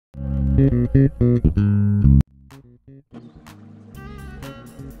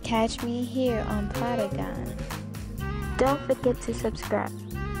Catch me here on Polygon. Don't forget to subscribe.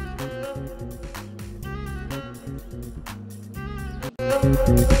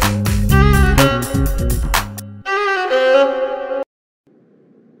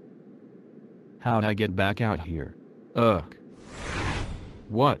 How'd I get back out here? Ugh.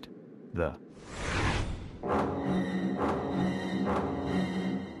 What the?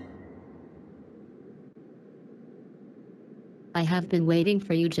 I have been waiting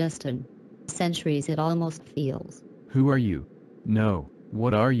for you, Justin. Centuries it almost feels. Who are you? No,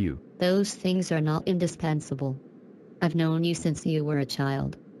 what are you? Those things are not indispensable. I've known you since you were a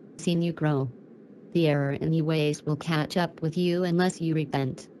child. Seen you grow. The error in your ways will catch up with you unless you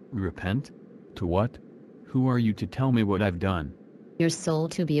repent. Repent? To what? Who are you to tell me what I've done? Your soul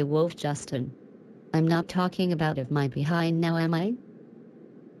to be a wolf, Justin. I'm not talking about of my behind now, am I?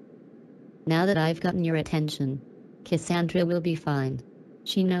 Now that I've gotten your attention, Cassandra will be fine.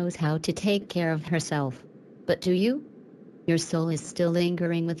 She knows how to take care of herself. But do you? Your soul is still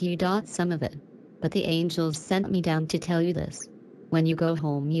lingering with you. Some of it. But the angels sent me down to tell you this. When you go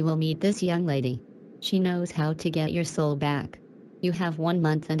home you will meet this young lady. She knows how to get your soul back. You have 1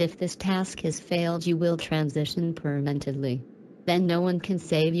 month, and if this task has failed you will transition permanently. Then no one can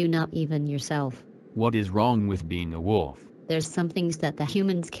save you, not even yourself. What is wrong with being a wolf? There's some things that the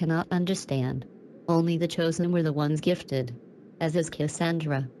humans cannot understand. Only the chosen were the ones gifted. As is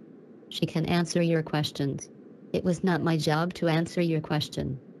Cassandra. She can answer your questions. It was not my job to answer your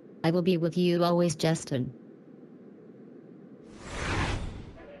question. I will be with you always, Justin.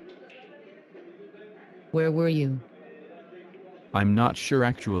 Where were you? I'm not sure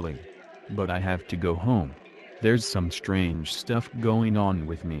actually. But I have to go home. There's some strange stuff going on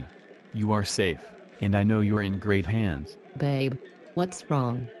with me. You are safe, and I know you're in great hands. Babe, what's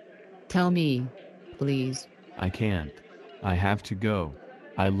wrong? Tell me, please. I can't. I have to go.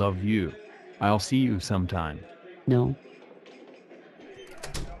 I love you. I'll see you sometime. No.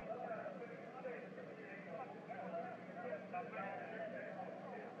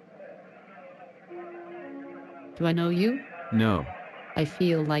 Do I know you? No. I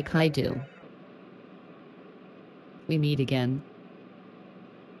feel like I do. We meet again.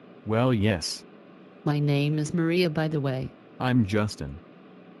 Well, yes. My name is Maria, by the way. I'm Justin.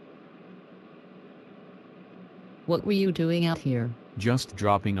 What were you doing out here? Just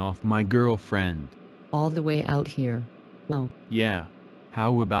dropping off my girlfriend. All the way out here? Oh. Yeah.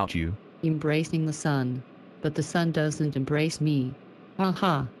 How about you? Embracing the sun. But the sun doesn't embrace me.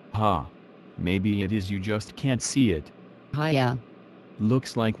 Ha. Ha. Maybe it is you just can't see it. Yeah.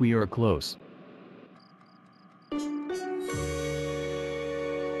 Looks like we are close.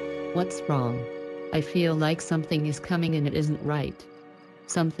 What's wrong? I feel like something is coming and it isn't right.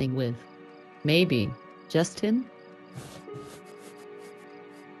 Something with... maybe... Justin?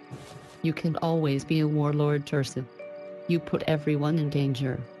 You can always be a warlord, Tursa. You put everyone in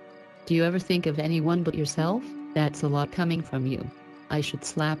danger. Do you ever think of anyone but yourself? That's a lot coming from you. I should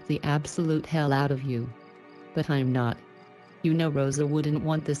slap the absolute hell out of you. But I'm not. You know Rosa wouldn't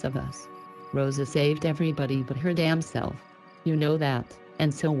want this of us. Rosa saved everybody but her damn self. You know that,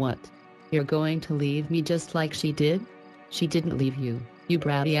 and so what? You're going to leave me just like she did? She didn't leave you, you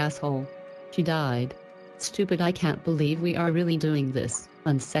bratty asshole. She died. Stupid, I can't believe we are really doing this,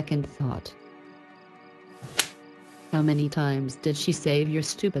 on second thought. How many times did she save your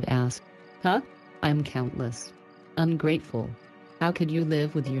stupid ass? Huh? I'm countless. Ungrateful. How could you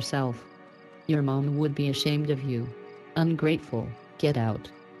live with yourself? Your mom would be ashamed of you. Ungrateful, get out.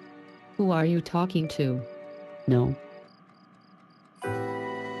 Who are you talking to? No.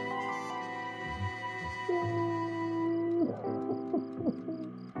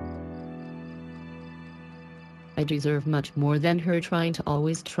 I deserve much more than her trying to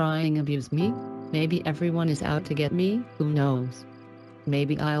always try and abuse me. Maybe everyone is out to get me, who knows?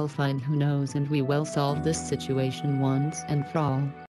 Maybe I'll find who knows and we will solve this situation once and for all.